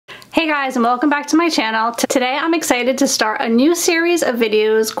Hey guys, and welcome back to my channel. Today I'm excited to start a new series of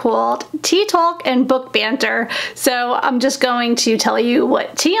videos called Tea Talk and Book Banter. So I'm just going to tell you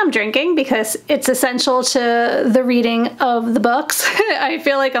what tea I'm drinking because it's essential to the reading of the books. I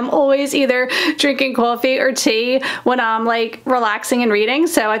feel like I'm always either drinking coffee or tea when I'm like relaxing and reading.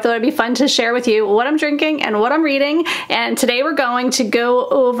 So I thought it'd be fun to share with you what I'm drinking and what I'm reading. And today we're going to go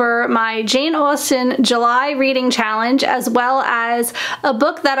over my Jane Austen July reading challenge, as well as a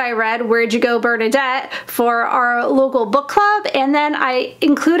book that I read, Where'd You Go, Bernadette, for our local book club. And then I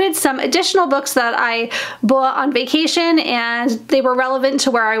included some additional books that I bought on vacation and they were relevant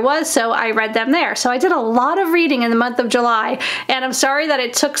to where I was, so I read them there. So I did a lot of reading in the month of July, and I'm sorry that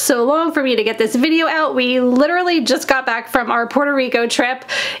it took so long for me to get this video out. We literally just got back from our Puerto Rico trip,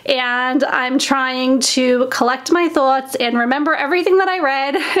 and I'm trying to collect my thoughts and remember everything that I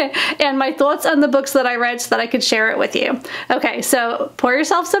read and my thoughts on the books that I read so that I could share it with you. Okay, so pour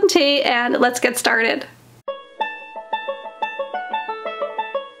yourself some tea and let's get started.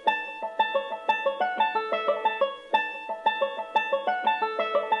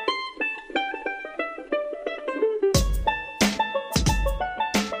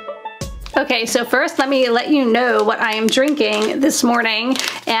 Okay, so first let me let you know what I am drinking this morning,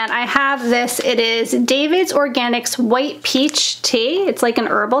 and I have this. It is David's Organics White Peach Tea. It's like an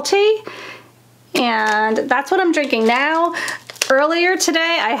herbal tea, and that's what I'm drinking now. Earlier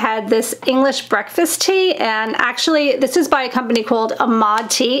today I had this English breakfast tea, and actually this is by a company called Ahmad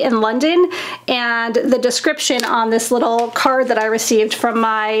Tea in London, and the description on this little card that I received from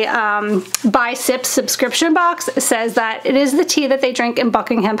my Buy Sips subscription box says that it is the tea that they drink in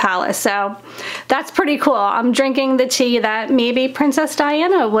Buckingham Palace. So that's pretty cool. I'm drinking the tea that maybe Princess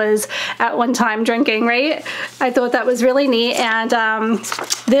Diana was at one time drinking, right? I thought that was really neat. And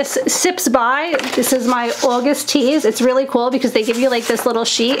this sipsby, this is my August teas. It's really cool because they give you like this little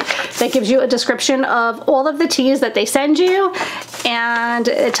sheet that gives you a description of all of the teas that they send you, and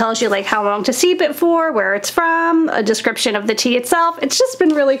it tells you like how long to steep it for, where it's from, a description of the tea itself. It's just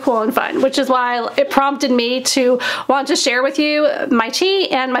been really cool and fun, which is why it prompted me to want to share with you my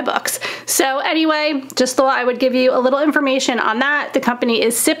tea and my books. So anyway, just thought I would give you a little information on that. The company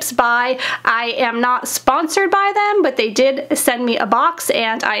is sipsby. I am not sponsored by them, but they did send me a box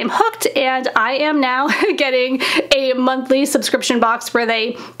and I am hooked, and I am now getting a monthly subscription box where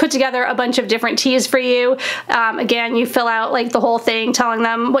they put together a bunch of different teas for you. Again, you fill out like the whole thing telling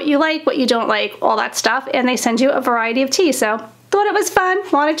them what you like, what you don't like, all that stuff, and they send you a variety of tea. So thought it was fun,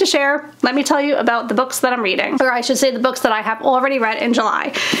 wanted to share. Let me tell you about the books that I'm reading, or I should say the books that I have already read in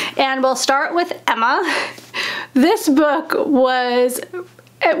July. And we'll start with Emma. This book was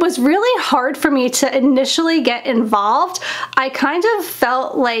really hard for me to initially get involved. I kind of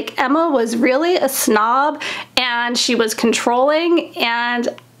felt like Emma was really a snob and she was controlling, and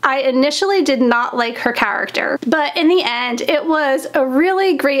I initially did not like her character. But in the end, it was a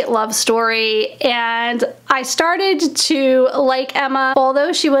really great love story, and I started to like Emma.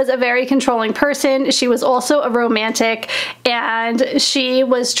 Although she was a very controlling person, she was also a romantic, and she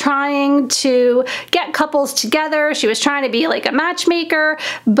was trying to get couples together. She was trying to be like a matchmaker,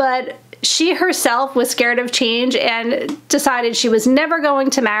 but she herself was scared of change and decided she was never going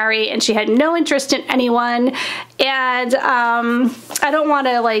to marry, and she had no interest in anyone. And I don't want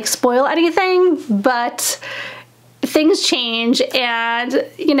to like spoil anything, but things change, and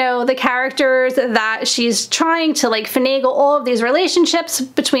you know, the characters that she's trying to like finagle all of these relationships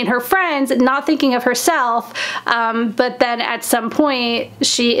between her friends, not thinking of herself, but then at some point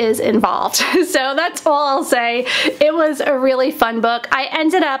she is involved. So that's all I'll say. It was a really fun book. I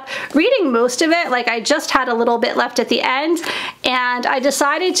ended up reading most of it. Like, I just had a little bit left at the end, and I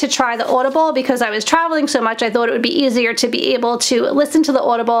decided to try the Audible because I was traveling so much. I thought it would be easier to be able to listen to the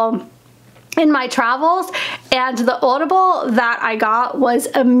Audible in my travels, and the Audible that I got was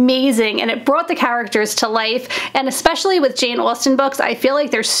amazing, and it brought the characters to life. And especially with Jane Austen books, I feel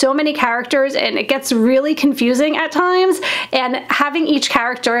like there's so many characters and it gets really confusing at times, and having each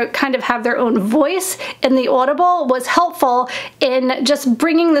character kind of have their own voice in the Audible was helpful in just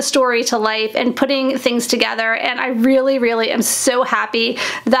bringing the story to life and putting things together. And I really, really am so happy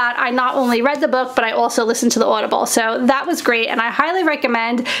that I not only read the book, but I also listened to the Audible. So that was great, and I highly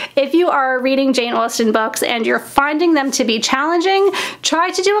recommend, if you are reading Jane Austen books and you're finding them to be challenging,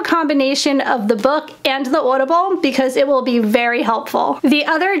 try to do a combination of the book and the Audible because it will be very helpful. The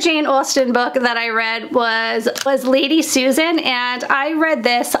other Jane Austen book that I read was Lady Susan, and I read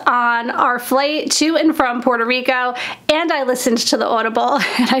this on our flight to and from Puerto Rico, and I listened to the Audible,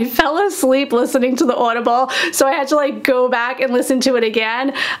 and I fell asleep listening to the Audible, so I had to like go back and listen to it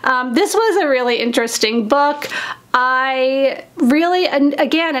again. This was a really interesting book. I really, and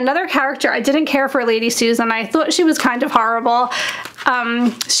again, another character, I didn't care for Lady Susan. I thought she was kind of horrible.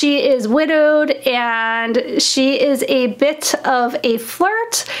 She is widowed, and she is a bit of a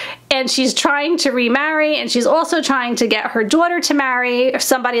flirt, and she's trying to remarry, and she's also trying to get her daughter to marry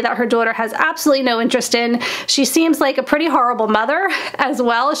somebody that her daughter has absolutely no interest in. She seems like a pretty horrible mother as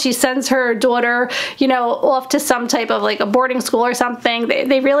well. She sends her daughter, you know, off to some type of like a boarding school or something.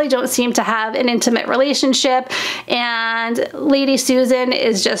 They really don't seem to have an intimate relationship, and Lady Susan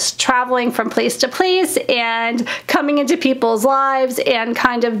is just traveling from place to place and coming into people's lives and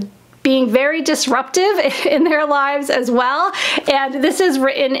kind of being very disruptive in their lives as well. And this is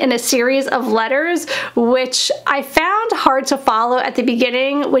written in a series of letters, which I found hard to follow at the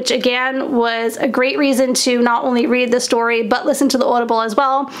beginning, which again was a great reason to not only read the story, but listen to the Audible as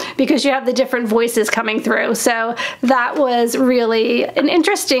well, because you have the different voices coming through. So that was really an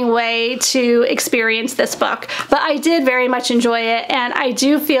interesting way to experience this book. But I did very much enjoy it, and I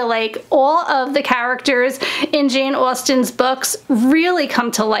do feel like all of the characters in Jane Austen's books really come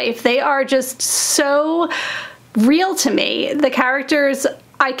to life. They are just so real to me. The characters,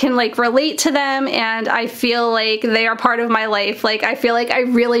 I can like relate to them, and I feel like they are part of my life. Like I feel like I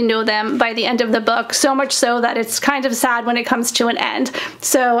really know them by the end of the book, so much so that it's kind of sad when it comes to an end.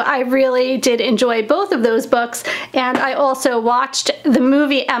 So I really did enjoy both of those books, and I also watched the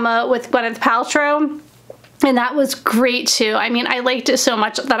movie Emma with Gwyneth Paltrow, and that was great too. I mean, I liked it so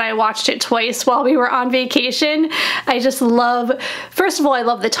much that I watched it twice while we were on vacation. I just love, first of all, I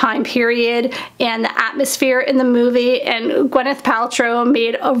love the time period and the atmosphere in the movie, and Gwyneth Paltrow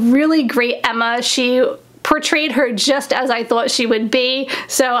made a really great Emma. She portrayed her just as I thought she would be,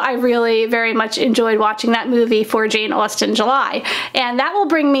 so I really very much enjoyed watching that movie for Jane Austen July. And that will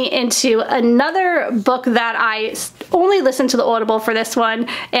bring me into another book that I only listened to the Audible for this one,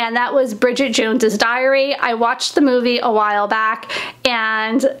 and that was Bridget Jones's Diary. I watched the movie a while back,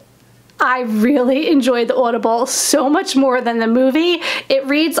 and I really enjoyed the Audible so much more than the movie. It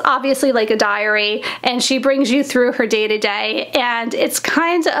reads obviously like a diary, and she brings you through her day-to-day, and it's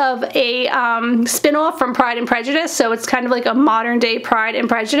kind of a spin-off from Pride and Prejudice, so it's kind of like a modern-day Pride and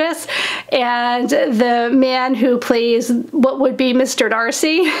Prejudice, and the man who plays what would be Mr.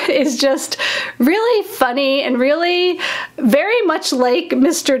 Darcy is just really funny and really very much like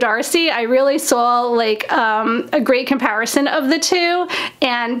Mr. Darcy. I really saw like a great comparison of the two,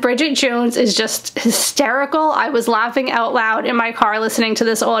 and Bridget Jones is just hysterical. I was laughing out loud in my car listening to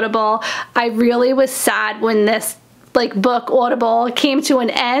this Audible. I really was sad when this book Audible came to an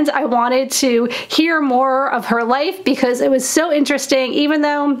end. I wanted to hear more of her life because it was so interesting, even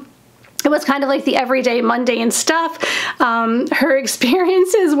though it was kind of like the everyday mundane stuff. Her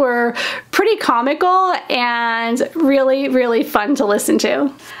experiences were pretty comical and really, really fun to listen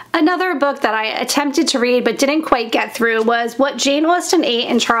to. Another book that I attempted to read but didn't quite get through was What Jane Austen Ate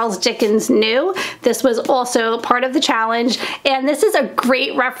and Charles Dickens Knew. This was also part of the challenge, and this is a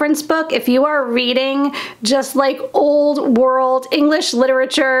great reference book if you are reading just like old world English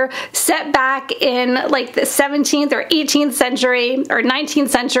literature set back in like the 17th or 18th century or 19th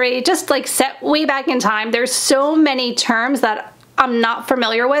century, just like set way back in time. There's so many terms that I'm not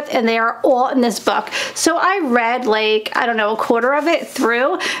familiar with, and they are all in this book. So I read like, I don't know, a quarter of it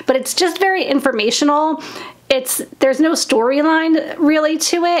through, but it's just very informational. There's no storyline really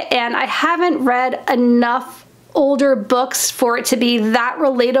to it, and I haven't read enough older books for it to be that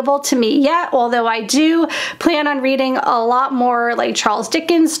relatable to me yet, although I do plan on reading a lot more like Charles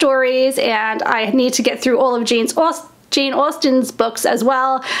Dickens stories, and I need to get through all of Jane Austen's books as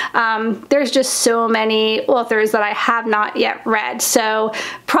well. There's just so many authors that I have not yet read. So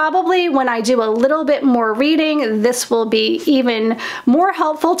probably when I do a little bit more reading, this will be even more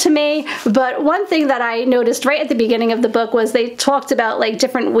helpful to me. But one thing that I noticed right at the beginning of the book was they talked about like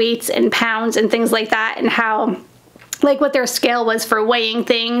different weights and pounds and things like that, and how like what their scale was for weighing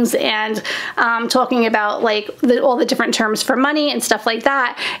things, and talking about like all the different terms for money and stuff like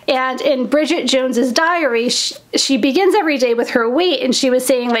that. And in Bridget Jones's Diary, she begins every day with her weight, and she was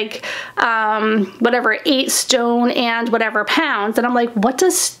saying like whatever 8 stone and whatever pounds, and I'm like, what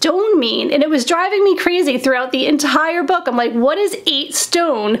does stone mean? And it was driving me crazy throughout the entire book. I'm like, what is 8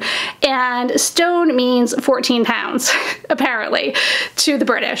 stone? And stone means 14 pounds apparently to the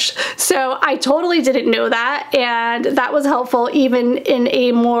British. So I totally didn't know that, and that was helpful even in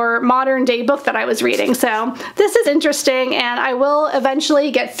a more modern day book that I was reading. So this is interesting, and I will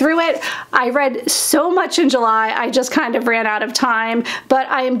eventually get through it. I read so much in July, I just kind of ran out of time, but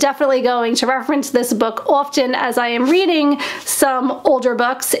I am definitely going to reference this book often as I am reading some older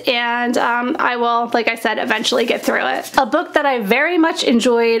books, and I will, like I said, eventually get through it. A book that I very much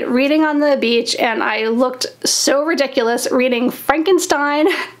enjoyed reading on the beach, and I looked so ridiculous reading Frankenstein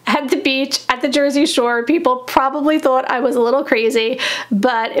at the beach at the Jersey Shore. People probably thought I was a little crazy,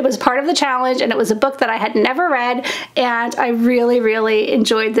 but it was part of the challenge, and it was a book that I had never read, and I really, really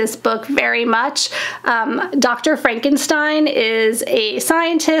enjoyed this book very much. Dr. Frankenstein is a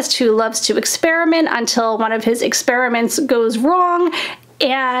scientist who loves to experiment until one of his experiments goes wrong,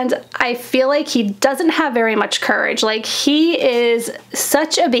 and I feel like he doesn't have very much courage. Like, he is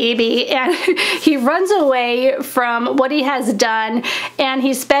such a baby, and he runs away from what he has done, and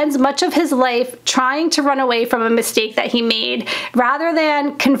he spends much of his life trying to run away from a mistake that he made rather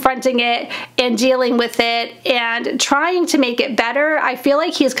than confronting it and dealing with it and trying to make it better. I feel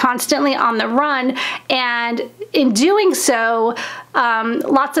like he's constantly on the run, and in doing so,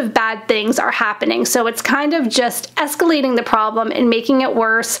 lots of bad things are happening. So it's kind of just escalating the problem and making it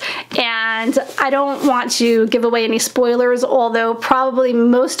worse. And I don't want to give away any spoilers, although probably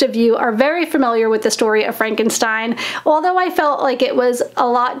most of you are very familiar with the story of Frankenstein. Although I felt like it was a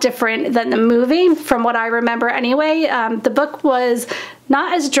lot different than the movie, from what I remember anyway. The book was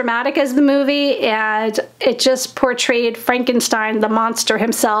not as dramatic as the movie, and it just portrayed Frankenstein, the monster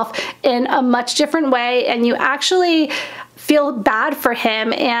himself, in a much different way, and you actually feel bad for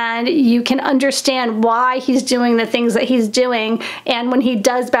him, and you can understand why he's doing the things that he's doing, and when he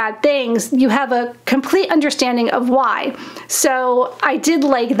does bad things, you have a complete understanding of why. So I did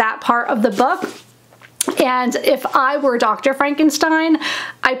like that part of the book. And if I were Dr. Frankenstein,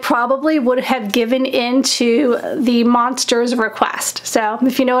 I probably would have given in to the monster's request. So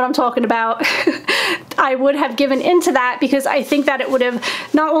if you know what I'm talking about, I would have given into that, because I think that it would have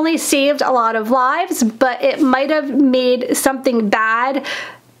not only saved a lot of lives, but it might have made something bad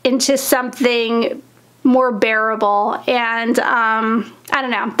into something more bearable. And I don't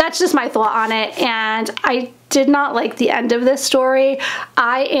know, that's just my thought on it. And I did not like the end of this story.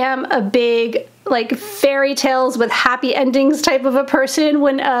 I am a big like fairy tales with happy endings type of a person.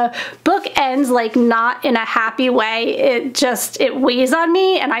 When a book ends like not in a happy way, it weighs on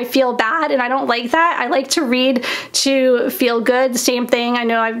me and I feel bad, and I don't like that. I like to read to feel good. Same thing, I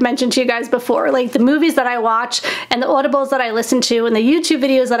know I've mentioned to you guys before, like the movies that I watch and the audibles that I listen to and the YouTube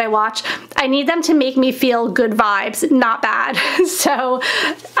videos that I watch, I need them to make me feel good vibes, not bad. So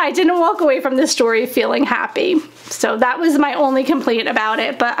I didn't walk away from this story feeling happy. So that was my only complaint about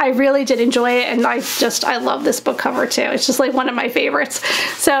it, but I really did enjoy it, and I love this book cover too. It's just like one of my favorites.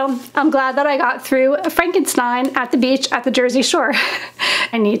 So I'm glad that I got through Frankenstein at the beach at the Jersey Shore.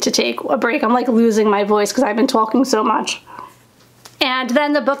 I need to take a break. I'm like losing my voice because I've been talking so much. And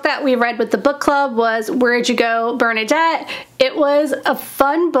then the book that we read with the book club was Where'd You Go, Bernadette? It was a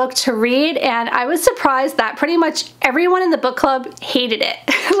fun book to read, and I was surprised that pretty much everyone in the book club hated it.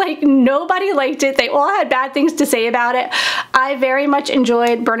 Like, nobody liked it. They all had bad things to say about it. I very much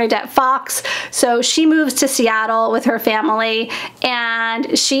enjoyed Bernadette Fox. So she moves to Seattle with her family,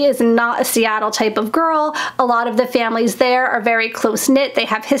 and she is not a Seattle type of girl. A lot of the families there are very close-knit. They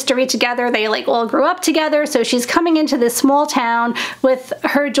have history together. They like all grew up together. So she's coming into this small town with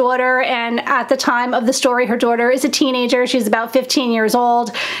her daughter, and at the time of the story, her daughter is a teenager. She's about 15 years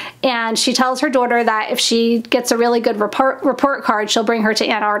old, and she tells her daughter that if she gets a really good report card, she'll bring her to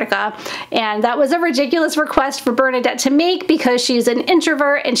Antarctica. And that was a ridiculous request for Bernadette to make, because she's an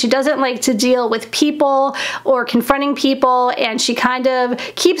introvert and she doesn't like to deal with people or confronting people, and she kind of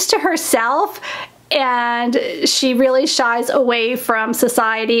keeps to herself. And she really shies away from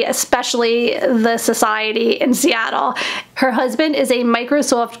society, especially the society in Seattle. Her husband is a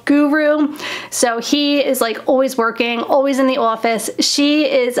Microsoft guru, so he is like always working, always in the office. She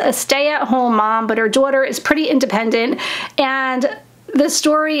is a stay-at-home mom, but her daughter is pretty independent, and the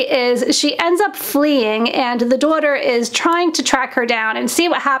story is she ends up fleeing, and the daughter is trying to track her down and see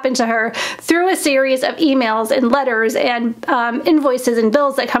what happened to her through a series of emails and letters and invoices and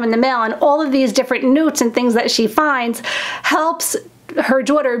bills that come in the mail, and all of these different notes and things that she finds helps her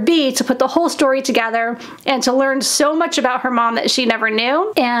daughter B to put the whole story together and to learn so much about her mom that she never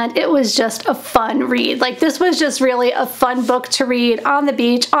knew. And it was just a fun read. Like, this was just really a fun book to read on the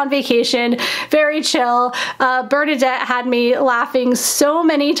beach, on vacation, very chill. Bernadette had me laughing so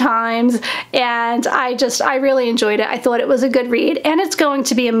many times, and I really enjoyed it. I thought it was a good read, and it's going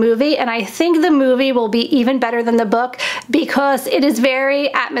to be a movie, and I think the movie will be even better than the book because it is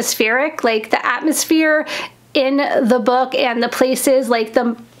very atmospheric. Like, the atmosphere in the book, and the places, like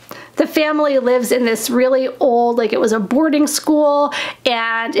the family lives in this really old, like it was a boarding school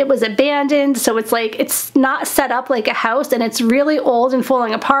and it was abandoned, so it's like it's not set up like a house and it's really old and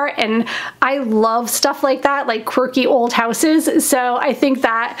falling apart, and I love stuff like that, like quirky old houses, so I think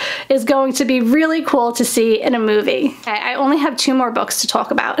that is going to be really cool to see in a movie. Okay, I only have 2 more books to talk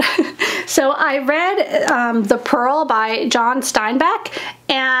about. So I read The Pearl by John Steinbeck,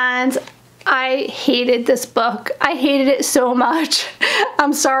 and I hated this book. I hated it so much.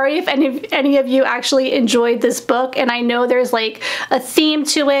 I'm sorry if any of you actually enjoyed this book, and I know there's like a theme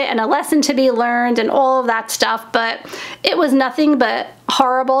to it and a lesson to be learned and all of that stuff, but it was nothing but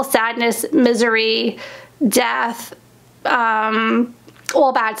horrible sadness, misery, death,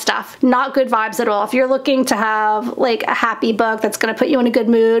 all bad stuff. Not good vibes at all. If you're looking to have like a happy book that's going to put you in a good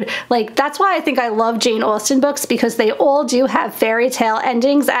mood, like that's why I think I love Jane Austen books, because they all do have fairy tale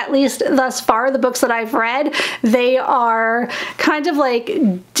endings. At least thus far, the books that I've read, they are kind of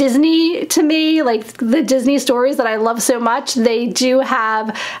like Disney to me, like the Disney stories that I love so much. They do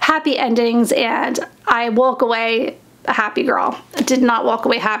have happy endings, and I walk away a happy girl. I did not walk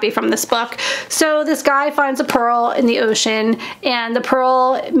away happy from this book. So this guy finds a pearl in the ocean, and the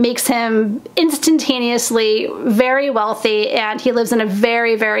pearl makes him instantaneously very wealthy, and he lives in a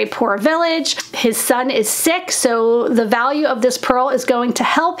very, very poor village. His son is sick, so the value of this pearl is going to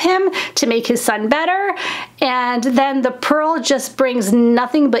help him to make his son better, and then the pearl just brings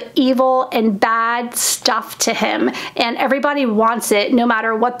nothing but evil and bad stuff to him, and everybody wants it no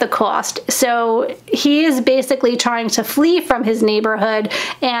matter what the cost. So he is basically trying to flee from his neighborhood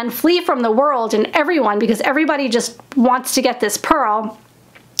and flee from the world and everyone, because everybody just wants to get this pearl.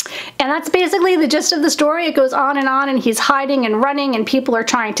 And that's basically the gist of the story. It goes on, and he's hiding and running, and people are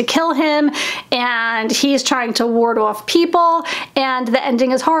trying to kill him, and he's trying to ward off people, and the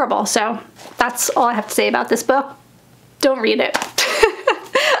ending is horrible. So that's all I have to say about this book. Don't read it.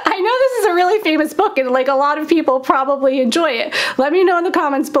 I know this is a really famous book, and like a lot of people probably enjoy it. Let me know in the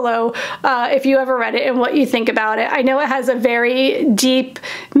comments below if you ever read it and what you think about it. I know it has a very deep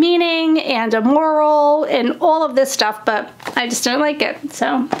meaning and a moral and all of this stuff, but I just don't like it.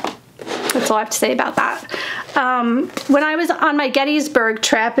 So that's all I have to say about that. When I was on my Gettysburg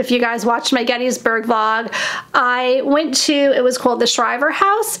trip, if you guys watched my Gettysburg vlog, I went to, it was called the Shriver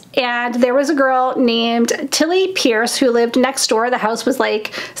House, and there was a girl named Tilly Pierce who lived next door. The house was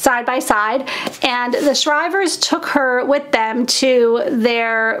like side by side, and the Shrivers took her with them to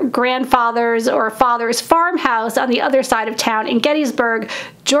their grandfather's or father's farmhouse on the other side of town in Gettysburg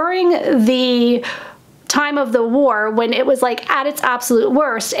during the time of the war, when it was like at its absolute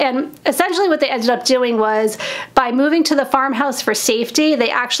worst. And essentially what they ended up doing was, by moving to the farmhouse for safety, they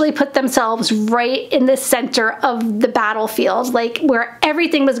actually put themselves right in the center of the battlefield, like where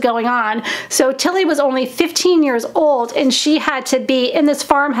everything was going on. So Tilly was only 15 years old, and she had to be in this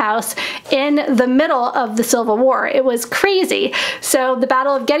farmhouse in the middle of the Civil War. It was crazy. So the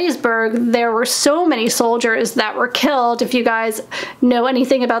Battle of Gettysburg, there were so many soldiers that were killed. If you guys know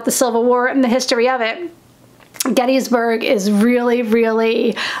anything about the Civil War and the history of it, Gettysburg is really,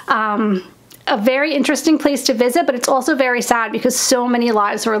 really a very interesting place to visit, but it's also very sad because so many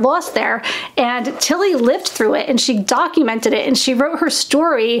lives were lost there. And Tilly lived through it, and she documented it, and she wrote her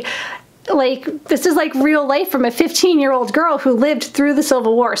story. Like, this is like real life from a 15-year-old girl who lived through the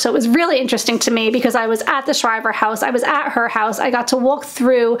Civil War. So it was really interesting to me because I was at the Shriver house, I was at her house, I got to walk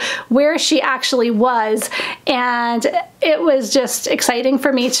through where she actually was, and it was just exciting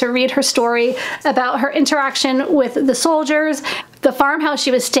for me to read her story about her interaction with the soldiers. The farmhouse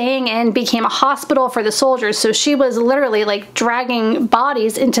she was staying in became a hospital for the soldiers, so she was literally like dragging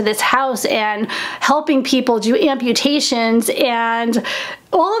bodies into this house and helping people do amputations and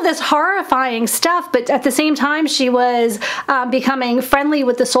all of this horrifying stuff, but at the same time she was becoming friendly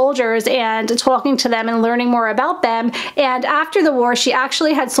with the soldiers and talking to them and learning more about them. And after the war, she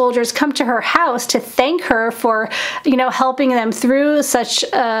actually had soldiers come to her house to thank her for, you know, helping them through such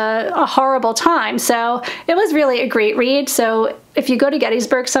a horrible time. So it was really a great read. So if you go to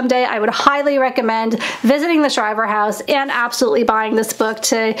Gettysburg someday, I would highly recommend visiting the Shriver house and absolutely buying this book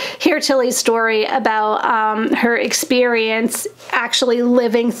to hear Tilly's story about her experience actually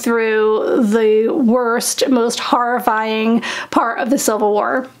living through the worst, most horrifying part of the Civil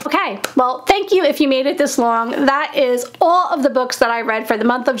War. Okay, well, thank you if you made it this long. That is all of the books that I read for the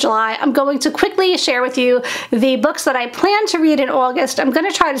month of July. I'm going to quickly share with you the books that I plan to read in August. I'm going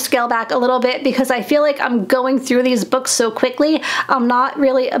to try to scale back a little bit because I feel like I'm going through these books so quickly. I'm not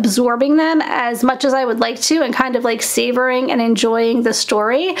really absorbing them as much as I would like to and kind of like savoring and enjoying the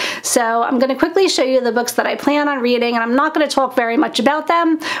story. So I'm going to quickly show you the books that I plan on reading, and I'm not going to talk very much about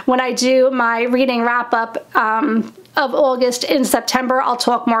them. When I do my reading wrap-up of August in September, I'll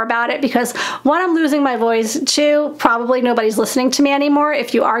talk more about it because one, I'm losing my voice, two, probably nobody's listening to me anymore.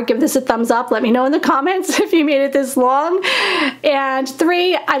 If you are, give this a thumbs up. Let me know in the comments if you made it this long. And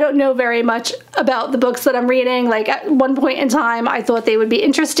three, I don't know very much about the books that I'm reading. Like at one point in time, I thought they would be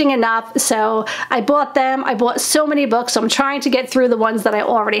interesting enough, so I bought them. I bought so many books, so I'm trying to get through the ones that I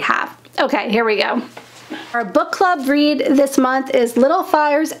already have. Okay, here we go. Our book club read this month is Little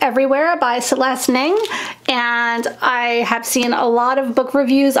Fires Everywhere by Celeste Ning, and I have seen a lot of book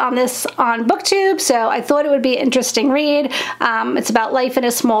reviews on this on BookTube, so I thought it would be an interesting read. It's about life in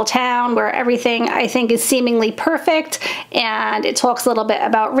a small town where everything, I think, is seemingly perfect, and it talks a little bit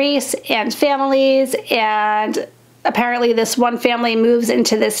about race and families, and apparently this one family moves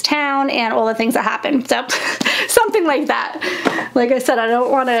into this town and all the things that happen. So something like that. Like I said, I don't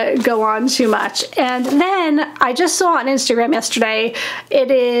want to go on too much. And then I just saw on Instagram yesterday,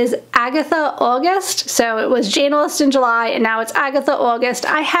 it is Agatha August. So it was Jane Austen July and now it's Agatha August.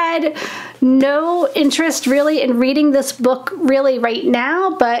 I had no interest really in reading this book really right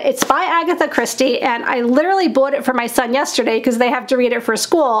now, but it's by Agatha Christie and I literally bought it for my son yesterday because they have to read it for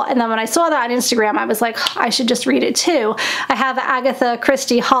school. And then when I saw that on Instagram, I was like, I should just read it too. I have an Agatha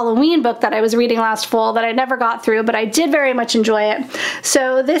Christie Halloween book that I was reading last fall that I never got through, but I did very much enjoy it.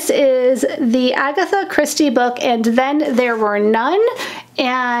 So this is the Agatha Christie book, And Then There Were None,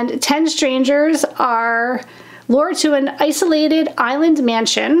 and 10 strangers are lured to an isolated island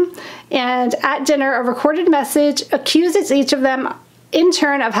mansion, and at dinner a recorded message accuses each of them in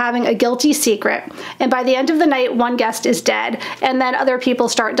turn of having a guilty secret, and by the end of the night one guest is dead and then other people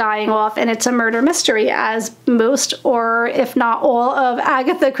start dying off, and it's a murder mystery, as most or if not all of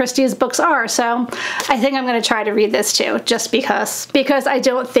Agatha Christie's books are. So I think I'm going to try to read this too, just because I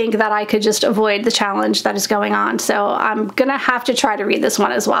don't think that I could just avoid the challenge that is going on, so I'm gonna have to try to read this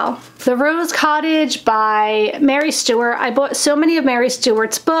one as well. The Rose Cottage by Mary Stewart. I bought so many of Mary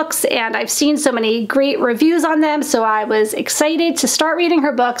Stewart's books and I've seen so many great reviews on them, so I was excited to start reading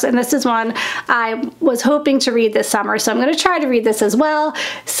her books, and this is one I was hoping to read this summer, so I'm going to try to read this as well.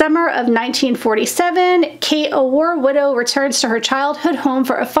 Summer of 1947, Kate, a war widow, returns to her childhood home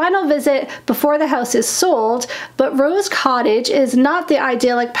for a final visit before the house is sold, but Rose Cottage is not the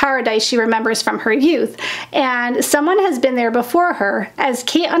idyllic paradise she remembers from her youth, and someone has been there before her. As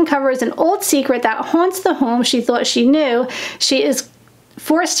Kate uncovers an old secret that haunts the home she thought she knew, she is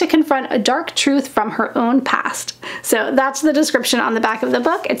forced to confront a dark truth from her own past. So that's the description on the back of the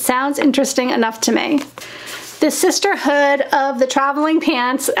book. It sounds interesting enough to me. The Sisterhood of the Traveling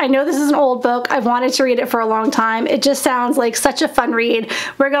Pants. I know this is an old book. I've wanted to read it for a long time. It just sounds like such a fun read.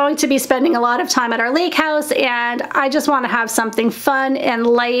 We're going to be spending a lot of time at our lake house, and I just want to have something fun and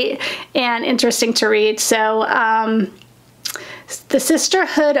light and interesting to read. So The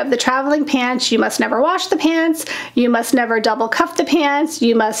Sisterhood of the Traveling Pants. You must never wash the pants. You must never double cuff the pants.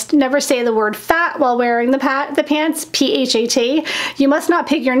 You must never say the word fat while wearing the pants, P-H-A-T. You must not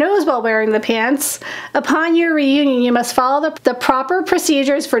pick your nose while wearing the pants. Upon your reunion, you must follow the proper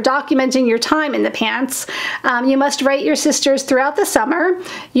procedures for documenting your time in the pants. You must write your sisters throughout the summer.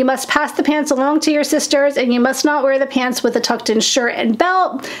 You must pass the pants along to your sisters, and you must not wear the pants with a tucked-in shirt and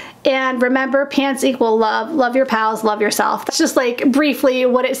belt. And remember, pants equal love. Love your pals, love yourself. That's just like briefly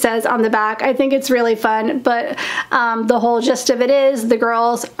what it says on the back. I think it's really fun, but the whole gist of it is the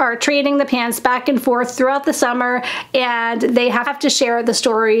girls are trading the pants back and forth throughout the summer, and they have to share the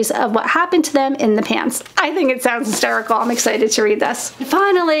stories of what happened to them in the pants. I think it sounds hysterical. I'm excited to read this.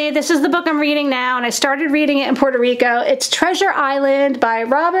 Finally, this is the book I'm reading now, and I started reading it in Puerto Rico. It's Treasure Island by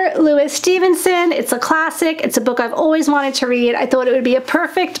Robert Louis Stevenson. It's a classic. It's a book I've always wanted to read. I thought it would be a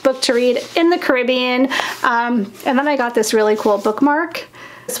perfect book to read in the Caribbean, and then I got this really cool bookmark.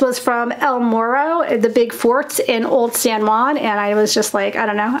 This was from El Morro, the big forts in Old San Juan, and I was just like, I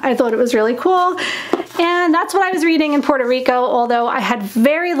don't know, I thought it was really cool. And that's what I was reading in Puerto Rico, although I had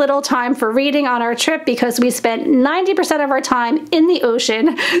very little time for reading on our trip because we spent 90% of our time in the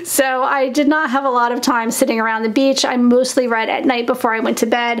ocean, so I did not have a lot of time sitting around the beach. I mostly read at night before I went to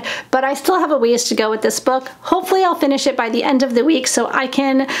bed, but I still have a ways to go with this book. Hopefully I'll finish it by the end of the week so I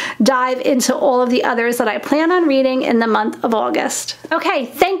can dive into all of the others that I plan on reading in the month of August. Okay,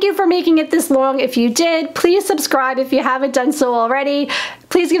 thank you for making it this long. If you did, please subscribe if you haven't done so already.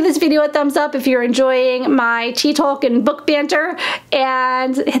 Please give this video a thumbs up if you're enjoying my tea talk and book banter,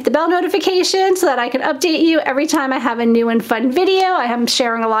 and hit the bell notification so that I can update you every time I have a new and fun video. I am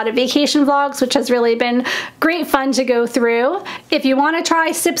sharing a lot of vacation vlogs, which has really been great fun to go through. If you want to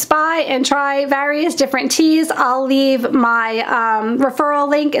try sipsby and try various different teas, I'll leave my referral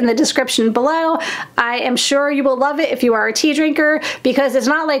link in the description below. I am sure you will love it if you are a tea drinker, because it's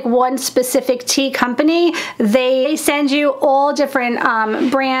not like one specific tea company. They send you all different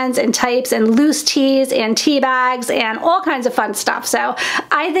brands and types and loose teas and tea bags and all kinds of fun stuff. So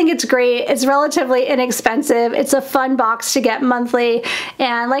I think it's great. It's relatively inexpensive. It's a fun box to get monthly.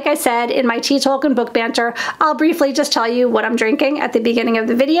 And like I said, in my tea talk and book banter, I'll briefly just tell you what I'm drinking at the beginning of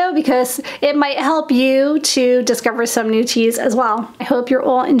the video, because it might help you to discover some new teas as well. I hope you're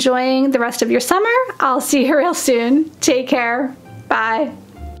all enjoying the rest of your summer. I'll see you real soon. Take care. Bye.